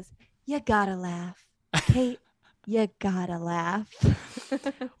always says, you gotta laugh. Kate, you gotta laugh.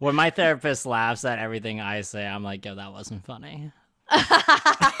 When my therapist laughs at everything I say, I'm like, yo, that wasn't funny.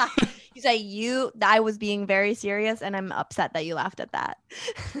 You say I was being very serious and I'm upset that you laughed at that.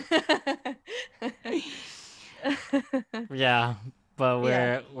 Yeah, but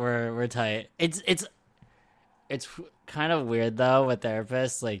Yeah. we're tight. It's kind of weird though with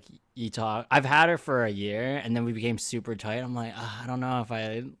therapists. Like you talk. I've had her for a year, and then we became super tight. I'm like, I don't know if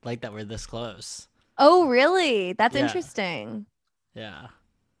I like that we're this close. Oh, really? That's Yeah, interesting. yeah,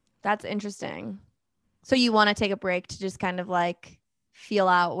 That's interesting. So you want to take a break to just kind of like feel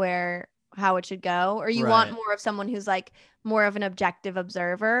out where how it should go, or you want right. more of someone who's like more of an objective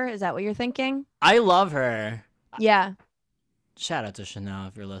observer? Is that what you're thinking? I love her. Yeah. Shout out to Chanel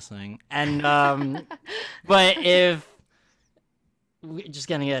if you're listening. And but if we're just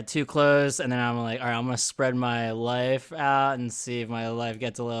gonna get too close, and then I'm like, all right, I'm gonna spread my life out and see if my life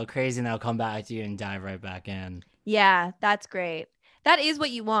gets a little crazy, and I'll come back to you and dive right back in. Yeah, that's great. That is what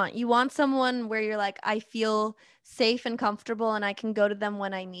you want. You want someone where you're like, I feel safe and comfortable and I can go to them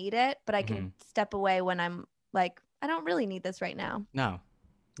when I need it, but I Hmm. can step away when I'm like, I don't really need this right now. No,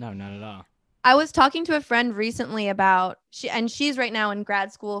 no, not at all. I was talking to a friend recently about she's right now in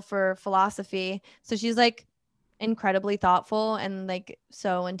grad school for philosophy. So she's like incredibly thoughtful and like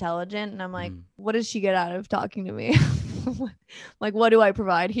so intelligent. And I'm like, Mhm. what does she get out of talking to me? Like, what do I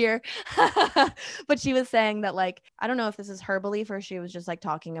provide here? But she was saying that, like, I don't know if this is her belief or she was just like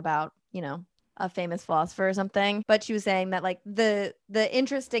talking about, a famous philosopher or something. But she was saying that like the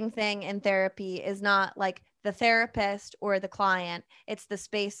interesting thing in therapy is not like the therapist or the client, it's the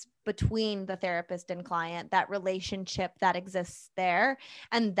space between the therapist and client, that relationship that exists there.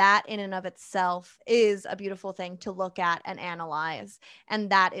 And that in and of itself is a beautiful thing to look at and analyze. And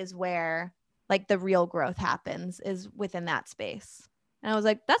that is where like the real growth happens, is within that space. And I was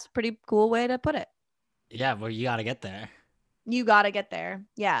like, that's a pretty cool way to put it. Yeah, well, you gotta get there. You got to get there.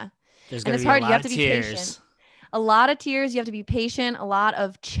 Yeah. There's And gonna it's be a hard. You lot have of to be patient. tears. A lot of tears. You have to be patient. A lot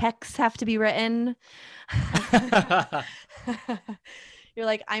of checks have to be written. You're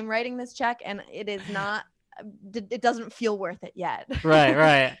like, I'm writing this check and it is not, it doesn't feel worth it yet. Right,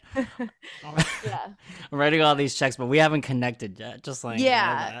 right. Yeah. I'm writing all these checks, but we haven't connected yet. Just like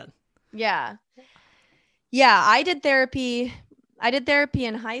Yeah. Yeah. Yeah. I did therapy.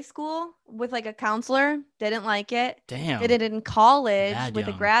 In high school with like a counselor. Didn't like it. Damn. Did it in college Mad with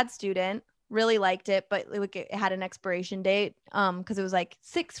a young. grad student. Really liked it, but it had an expiration date. Because it was like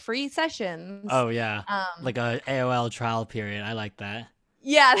 6 free sessions. Oh yeah, Um. like a AOL trial period. I like that.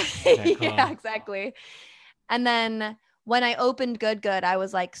 Yeah. Okay, cool. Yeah. Exactly. And then when I opened Good Good, I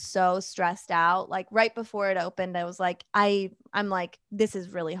was like so stressed out. Like right before it opened, I was like, I'm like, this is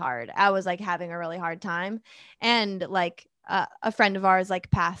really hard. I was like having a really hard time, and like a friend of ours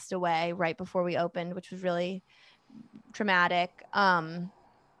like passed away right before we opened, which was really traumatic. And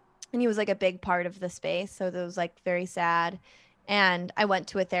he was like a big part of the space, so it was like very sad. And I went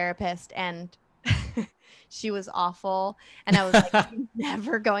to a therapist, and she was awful, and I was like, I'm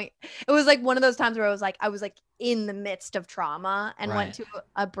never going. It was like one of those times where I was like in the midst of trauma and went Right. to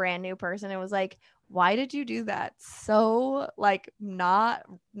a brand new person. It was like, why did you do that? So like not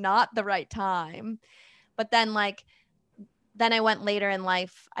the right time. But then like then I went later in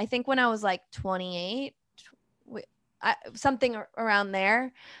life. I think when I was like 28, something around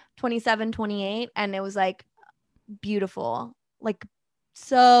there, 27, 28, and it was like beautiful, like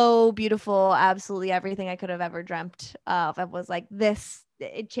so beautiful, absolutely everything I could have ever dreamt of. I was like, this,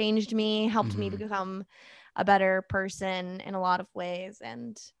 it changed me, helped me Mhm. become a better person in a lot of ways,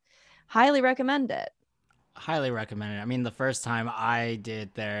 and highly recommend it. Highly recommend it. I mean, the first time I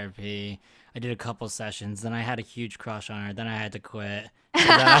did therapy, I did a couple sessions. Then I had a huge crush on her. Then I had to quit. So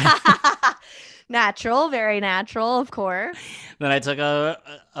then I, Natural, very natural, of course. then I took a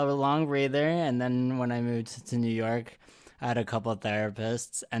long breather. And then when I moved to New York, I had a couple of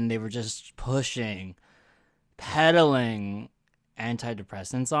therapists, and they were just pushing, peddling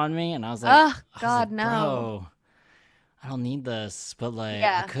antidepressants on me. And I was like, Oh God, no. bro, I don't need this. But like, I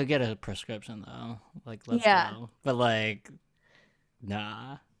Yeah. could get a prescription though. Like, let's Yeah. go. But like,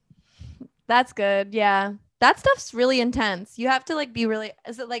 nah. That's good. Yeah. That stuff's really intense. You have to like be really,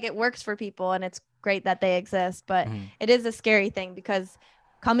 is it like it works for people and it's great that they exist, but Mhm. it is a scary thing because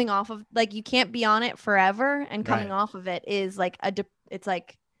coming off of like you can't be on it forever, and coming Right. off of it is like it's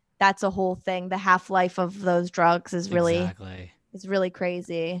like that's a whole thing. The half-life of those drugs is Exactly. really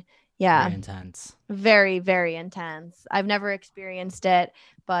crazy. Yeah. Very intense. Very, very intense. I've never experienced it,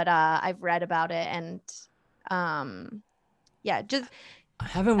 but I've read about it, and yeah, just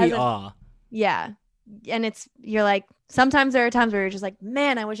Haven't as we a all? yeah. And you're like, sometimes there are times where you're just like,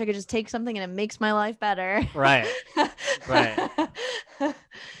 man, I wish I could just take something and it makes my life better. Right. Right.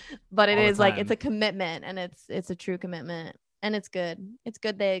 But it All the is like, it's time. a commitment, and it's a true commitment, and it's good. It's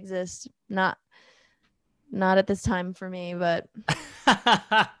good they exist. Not at this time for me, but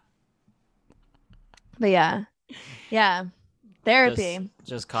yeah. Yeah. Therapy.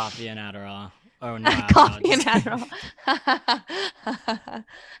 Just coffee and Adderall. Oh no, Coffee and just kidding. Adderall.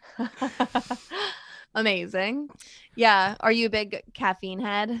 Amazing. Yeah. Are you a big caffeine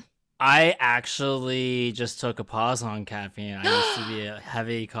head? I actually just took a pause on caffeine. I used to be a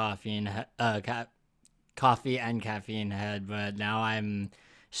heavy coffee and caffeine head, but now I'm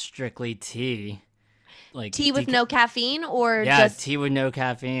strictly tea. Like Tea with no caffeine or yeah, just tea with no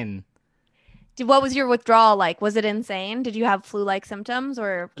caffeine. what was your withdrawal like? Was it insane? Did you have flu-like symptoms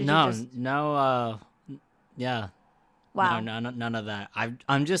or did you No, just no, yeah, no, wow. none of that.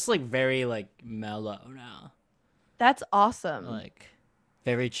 I'm just like very like mellow now, That's awesome. like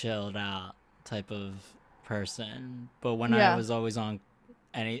very chilled out type of person. But when I Yeah. was always on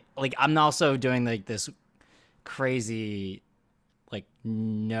any, like I'm also doing like this crazy, like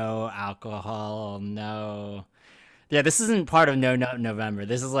no alcohol, no. Yeah, this isn't part of No November.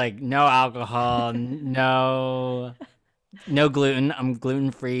 This is like no alcohol, no gluten. I'm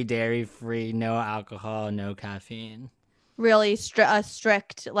gluten free, dairy free, no alcohol, no caffeine. Really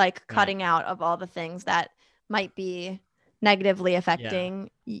strict like Right. cutting out of all the things that might be negatively Yeah. affecting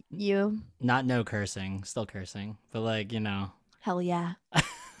you. Not no cursing, still cursing, but like, Hell yeah.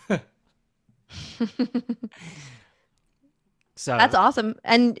 That's So awesome.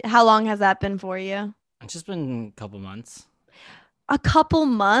 And how long has that been for you? it's just been a couple months. A couple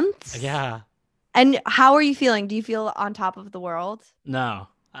months? Yeah. And how are you feeling? Do you feel on top of the world? No. No?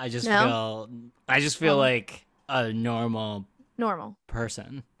 I just feel Oh, like a normal normal.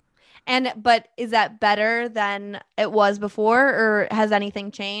 person. And but is that better than it was before or has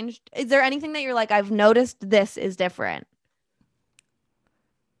anything changed? Is there anything that you're like I've noticed this is different?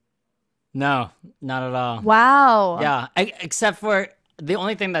 No, not at all. Wow. Yeah, except for the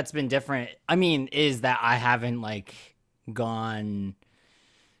only thing that's been different, I mean, is that I haven't like gone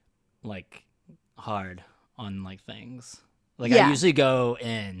like hard on like things. Like I Yeah. usually go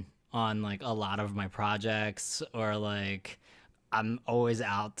in on like a lot of my projects or like I'm always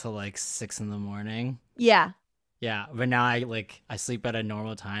out till like 6 in the morning. Yeah. Yeah, but now I sleep at a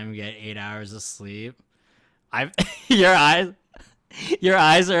normal time, get 8 hours of sleep. I your eyes your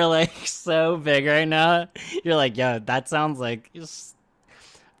eyes are like so big right now. You're like, yo, that sounds like just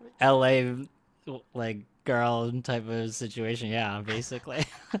LA like girl type of situation. Yeah, basically.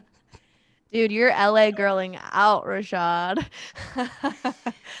 Dude, you're LA girling out, Rashad.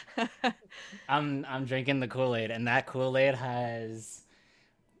 I'm drinking the Kool-Aid and that Kool-Aid has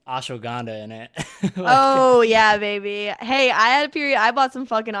ashwagandha in it. Like Oh, yeah, baby. Hey, I had a period. I bought some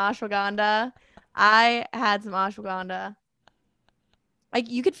fucking ashwagandha. I had some ashwagandha. Like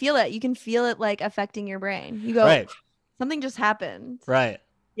you could feel it. You can feel it like affecting your brain. You go, right, something just happened. right,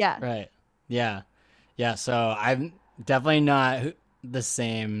 Yeah. right. Yeah. Yeah, so I'm definitely not the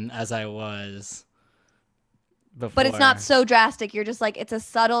same as I was But it's not before. so drastic. You're just like, it's a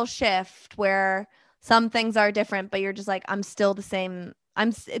subtle shift where some things are different, but you're just like, I'm still the same.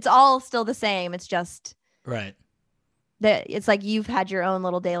 It's all still the same. It's just Right. that it's like you've had your own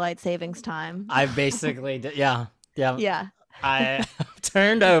little daylight savings time. I basically yeah. Yeah. Yeah. I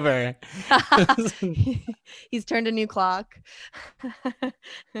turned over. He's turned a new clock.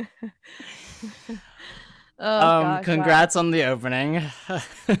 Oh gosh, wow. Congrats on the opening.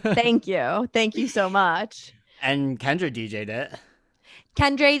 Thank you. Thank you so much. And Kendra DJ'd it.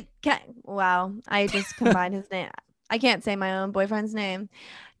 Wow, I just combined his name. I can't say my own boyfriend's name.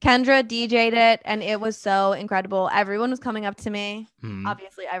 Kendra DJ'd it and it was so incredible. Everyone was coming up to me. Hmm.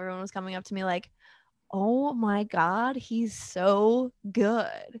 Obviously, everyone was coming up to me like, "Oh my God, he's so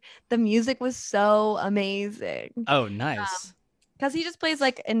good." The music was so amazing. Oh, nice. Because he just plays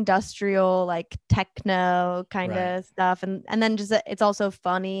like industrial, like techno kind Right. of stuff. And then just it's also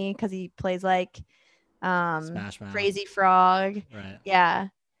funny because he plays like Smash Mouth. Crazy Frog. Right. Yeah.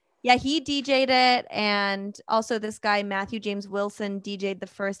 Yeah, he DJ'd it. And also this guy, Matthew James Wilson, DJ'd the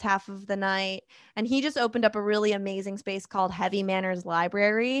first half of the night. And he just opened up a really amazing space called Heavy Manners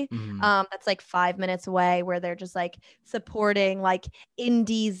Library. Hmm. That's like 5 minutes away where they're just like supporting like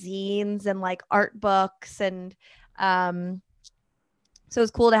indie zines and like art books. And so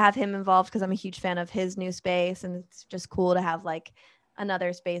it's cool to have him involved because I'm a huge fan of his new space. And it's just cool to have like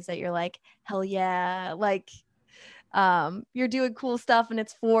another space that you're like, hell yeah, like you're doing cool stuff and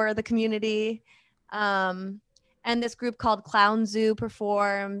it's for the community. And this group called Clown Zoo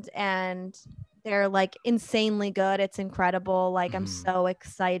performed and they're like insanely good. It's incredible. Like I'm Hmm. so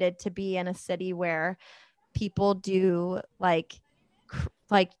excited to be in a city where people do like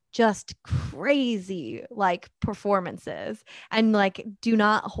just crazy like performances and like do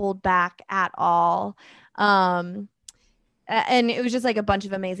not hold back at all. And it was just like a bunch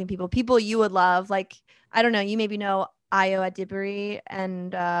of amazing people you would love. Like I don't know, you maybe know Ayo Adibari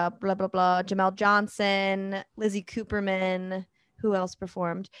and blah blah blah, Jamel Johnson, Lizzie Cooperman. Who else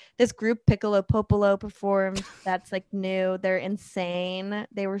performed? This group Piccolo Popolo performed. That's like new. They're insane.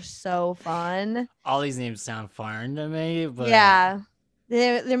 They were so fun. All these names sound foreign to me, but Yeah,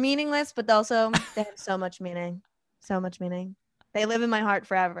 they're meaningless, but also they have so much meaning. So much meaning. They live in my heart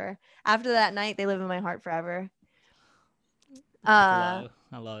forever. After that night, they live in my heart forever. Piccolo,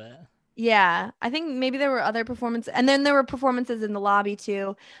 I love it. Yeah, I think maybe there were other performances, and then there were performances in the lobby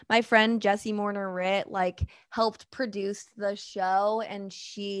too. My friend Jessie Morner Ritt like helped produce the show, and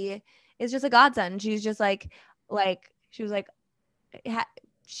she is just a godsend. She's just like she was like,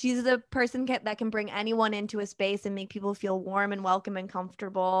 she's the person that can bring anyone into a space and make people feel warm and welcome and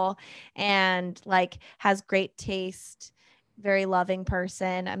comfortable, and like has great taste. Very loving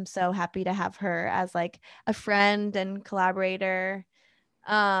person. I'm so happy to have her as like a friend and collaborator.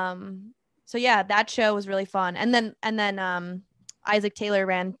 So yeah, that show was really fun. And then Isaac Taylor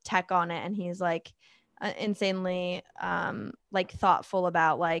ran tech on it, and he's like insanely like thoughtful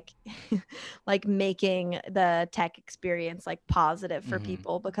about like like making the tech experience like positive for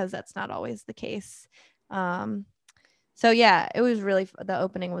people, because that's not always the case. So yeah, it was really the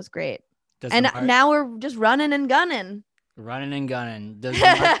opening was great. And now we're just running and gunning. Running and gunning.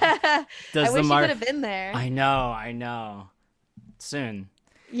 I wish you could have been there. I know. Soon.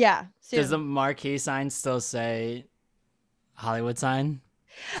 Yeah. Soon. Does the marquee sign still say Hollywood sign?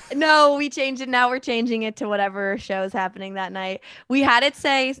 No, we changed it. Now we're changing it to whatever show is happening that night. We had it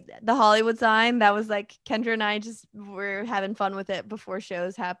say the Hollywood sign. That was like Kendra and I just were having fun with it before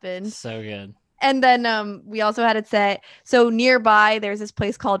shows happened. So good. And then we also had it say, so nearby there's this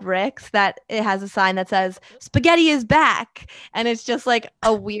place called Rick's that it has a sign that says spaghetti is back. And it's just like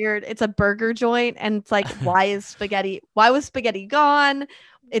it's a burger joint. And it's like, why was spaghetti gone?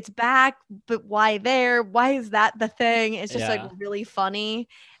 It's back, but why there? Why is that the thing? It's just like really funny.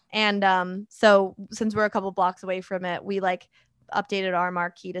 And so since we're a couple blocks away from it, we like updated our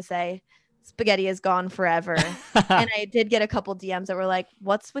marquee to say spaghetti is gone forever. And I did get a couple DMs that were like,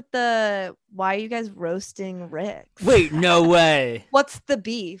 why are you guys roasting Rick's? Wait, no way. What's the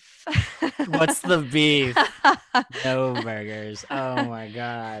beef? What's the beef? No burgers. Oh my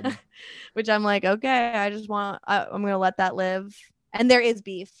God. Which I'm like, okay, I'm going to let that live. And there is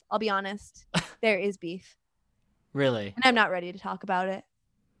beef. I'll be honest. There is beef. Really? And I'm not ready to talk about it.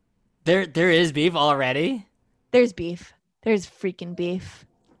 There is beef already? There's beef. There's freaking beef.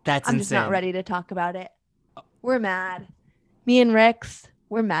 That's I'm insane. just not ready to talk about it. We're mad. Me and Rick's,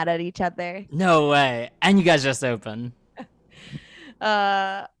 we're mad at each other. No way. And you guys just opened.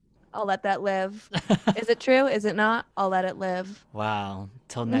 I'll let that live. Is it true? Is it not? I'll let it live. Wow.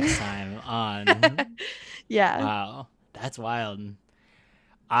 Till next time on. Yeah. Wow. That's wild.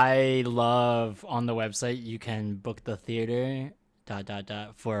 I love on the website you can book the theater ...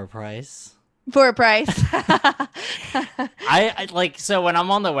 for a price. For a price. I like, so when I'm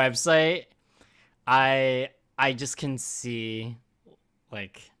on the website, I just can see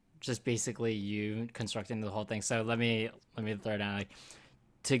like just basically you constructing the whole thing. So let me throw down like,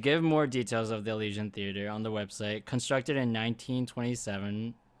 to give more details of the Elysian Theater on the website, constructed in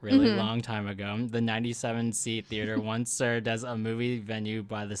 1927, really long time ago, the 97-seat theater once served as a movie venue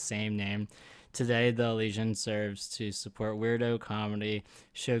by the same name. Today, the Elysian serves to support weirdo comedy,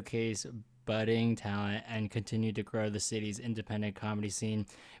 showcase budding talent, and continue to grow the city's independent comedy scene.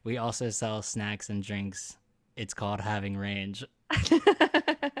 We also sell snacks and drinks. It's called Having Range.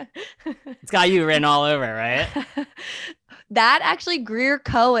 It's got you written all over, right? That actually Greer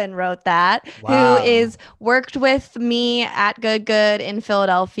Cohen wrote that, Wow. who is worked with me at Good Good in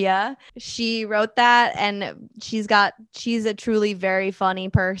Philadelphia. She wrote that, and she's a truly very funny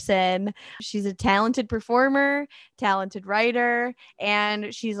person. She's a talented performer, talented writer,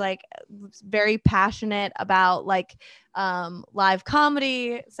 and she's like very passionate about like live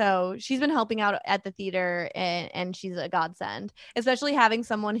comedy. So she's been helping out at the theater, and she's a godsend, especially having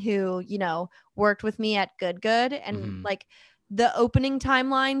someone who, you know, worked with me at Good Good, and like the opening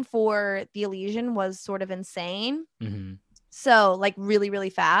timeline for the Elysian was sort of insane. So like really, really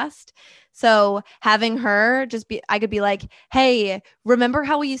fast. So having her I could be like, hey, remember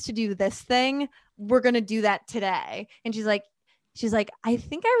how we used to do this thing? We're going to do that today. And she's like, I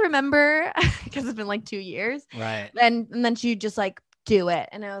think I remember, because it's been like 2 years. Right. And then she just like do it.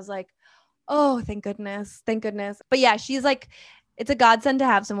 And I was like, oh, thank goodness. Thank goodness. But yeah, she's like, it's a godsend to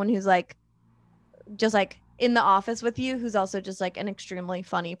have someone who's like, just like in the office with you, who's also just like an extremely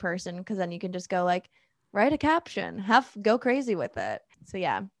funny person. Because then you can just go like, write a caption, go crazy with it. So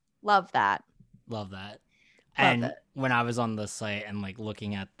yeah, love that. Love that. And when I was on the site and like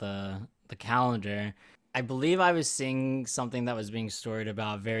looking at the calendar, I believe I was seeing something that was being storied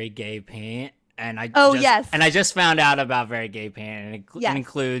about Very Gay Paint, and Yes. I just found out about Very Gay Paint, and Yes. it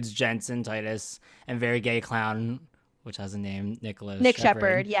includes Jensen Titus and Very Gay Clown, which has a name, Nick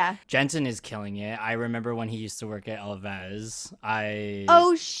Shepard. Yeah. Jensen is killing it. I remember when he used to work at Elvez.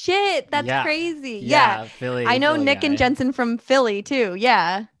 Oh shit, that's Yeah. crazy. Yeah. Philly. I know Philly Nick guy. and Jensen from Philly too.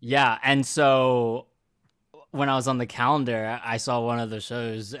 Yeah. Yeah, and so when I was on the calendar, I saw one of the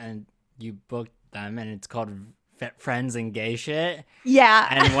shows, and you booked them, and it's called Friends and Gay Shit. Yeah.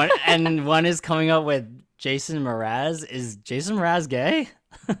 And one is coming up with Jason Mraz. Is Jason Mraz gay?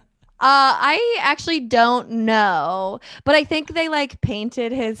 I actually don't know, but I think they like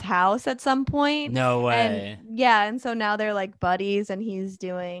painted his house at some point. No way. And yeah, and so now they're like buddies and he's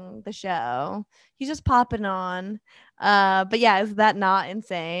doing the show. He's just popping on. But yeah, is that not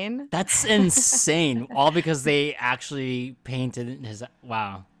insane? That's insane. All because they actually painted his.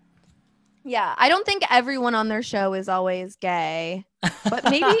 Wow. Yeah, I don't think everyone on their show is always gay, but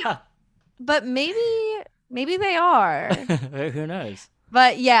maybe they are. Who knows?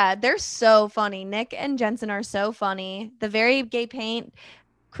 But yeah, they're so funny. Nick and Jensen are so funny. The Very Gay Paint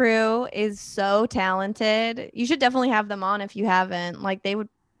crew is so talented. You should definitely have them on if you haven't. Like they would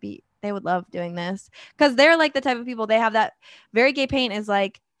love doing this because they're like the type of people, they have that Very Gay Paint is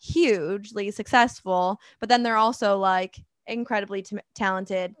like hugely successful, but then they're also like incredibly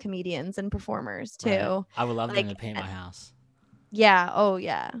talented comedians and performers too. Right. I would love them Like, to paint my house. Yeah. Oh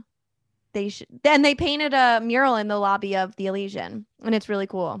yeah. They should. Then they painted a mural in the lobby of the Elysian, and it's really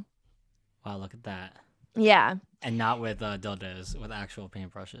cool. Wow, look at that. Yeah. And not with dildos, with actual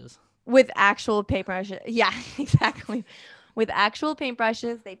paintbrushes. With actual paintbrushes. Yeah, exactly. With actual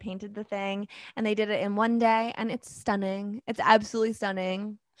paintbrushes, they painted the thing, and they did it in one day, and it's stunning. It's absolutely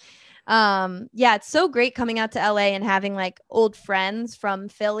stunning. Yeah, it's so great coming out to LA and having like old friends from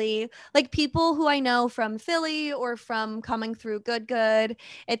Philly, like people who I know from Philly or from coming through Good.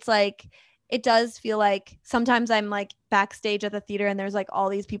 It's like it does feel like sometimes I'm like backstage at the theater and there's like all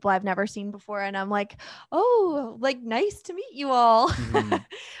these people I've never seen before and I'm like, oh, like nice to meet you all. Mm-hmm.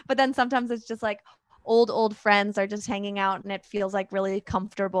 But then sometimes it's just like old friends are just hanging out and it feels like really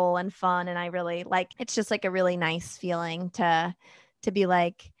comfortable and fun, and I really like, it's just like a really nice feeling to be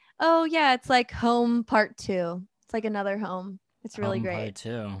like, oh yeah, it's like home part 2. It's like another home. It's really Home great. Part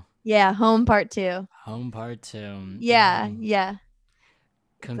 2. Yeah, home part 2. Home Part 2. Yeah, Mhm. yeah.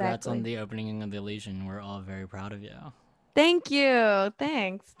 Congrats on exactly. the opening of the Elysian. We're all very proud of you. Thank you.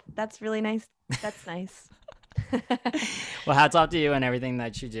 Thanks. That's really nice. That's nice. Well, hats off to you and everything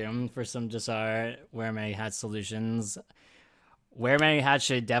that you do for some Jasar Wear Many Hats solutions. Wear Many Hats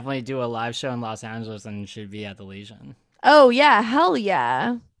should definitely do a live show in Los Angeles and should be at the Elysian. Oh yeah, hell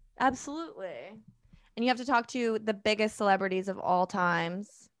yeah. Absolutely. And you have to talk to the biggest celebrities of all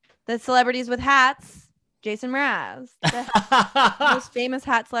times. The celebrities with hats. Jason Mraz, the most famous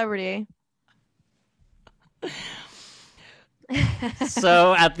hat celebrity.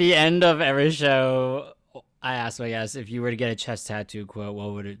 So at the end of every show, I ask my guests, if you were to get a chest tattoo quote,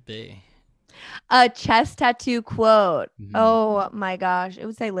 what would it be? A chest tattoo quote. Mhm. Oh my gosh. It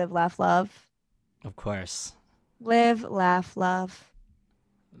would say live, laugh, love. Of course. Live, laugh, love.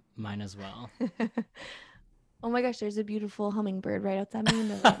 Mine as well. Oh my gosh, there's a beautiful hummingbird right outside my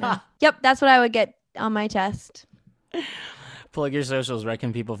window right now. Yep, that's what I would get on my chest. Plug your socials. Where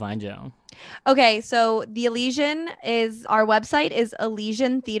can people find you? Okay, so the Elysian is, our website is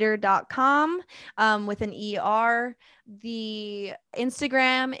elysiantheater.com with an ER. The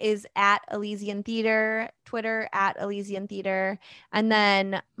Instagram is at Elysian Theater, Twitter at Elysian Theater, and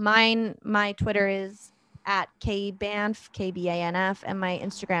then my Twitter is at KBanf, KBANF, and my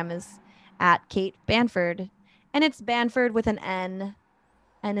Instagram is at Kate Banford. And it's Banford with an N.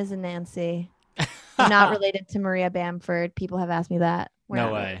 N is in Nancy. I'm not related to Maria Bamford. People have asked me that. We're No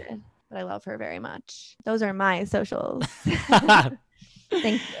not way. related, but I love her very much. Those are my socials.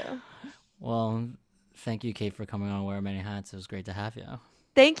 Thank you. Well, thank you, Kate, for coming on Wear Many Hats. It was great to have you.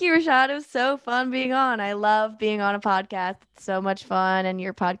 Thank you, Rashad. It was so fun being on. I love being on a podcast. It's so much fun, and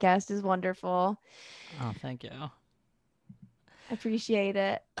your podcast is wonderful. Oh, thank you. I appreciate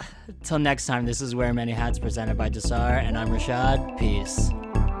it. Till next time, this is Wear Many Hats presented by Jasar, and I'm Rashad. Peace.